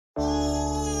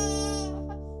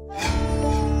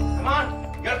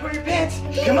your pants.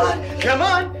 Come on, come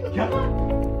on, come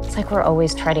on. It's like we're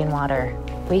always treading water.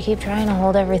 We keep trying to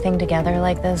hold everything together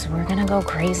like this, we're gonna go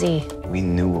crazy. We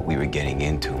knew what we were getting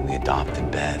into when we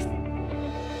adopted Beth.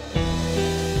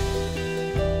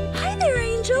 Hi there,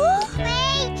 Angel.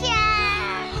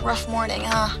 Rachel! Rough morning,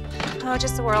 huh? Oh,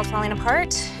 just the world falling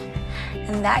apart.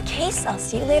 In that case, I'll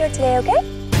see you later today, okay?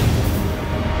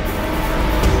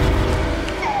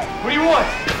 What do you want?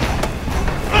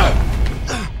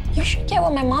 You should get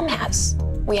what my mom has.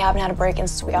 We haven't had a break-in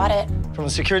since we got it. From a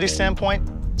security standpoint,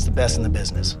 it's the best in the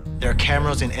business. There are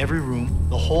cameras in every room.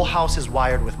 The whole house is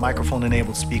wired with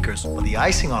microphone-enabled speakers, but the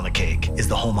icing on the cake is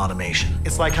the home automation.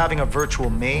 It's like having a virtual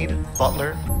maid,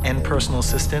 butler, and personal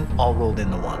assistant all rolled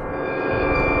into one.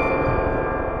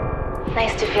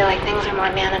 Nice to feel like things are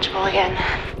more manageable again.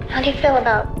 How do you feel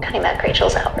about cutting back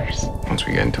Rachel's hours? Once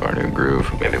we get into our new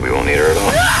groove, maybe we won't need her at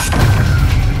all.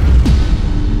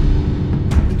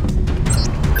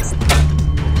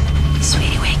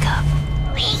 Sweetie, wake up.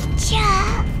 Rachel!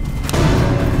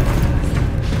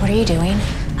 What are you doing?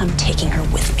 I'm taking her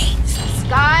with me.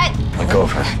 Scott! Let go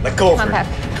of her. Let go of her. Come on, Pep.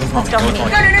 Come on, Let's go. come on.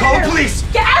 No. Call the police.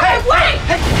 Get out of my way!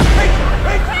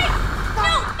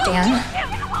 Dan,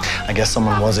 I guess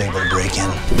someone was able to break in.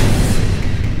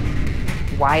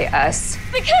 why us?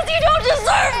 Because you don't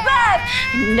deserve that!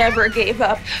 Never gave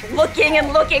up, looking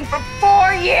and looking for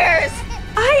 4 years.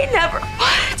 I never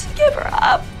wanted to give her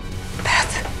up.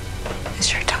 Beth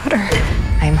is your daughter.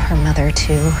 I'm her mother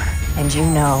too, and you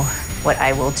know what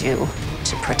I will do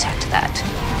to protect that.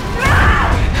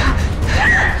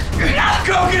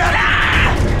 Go!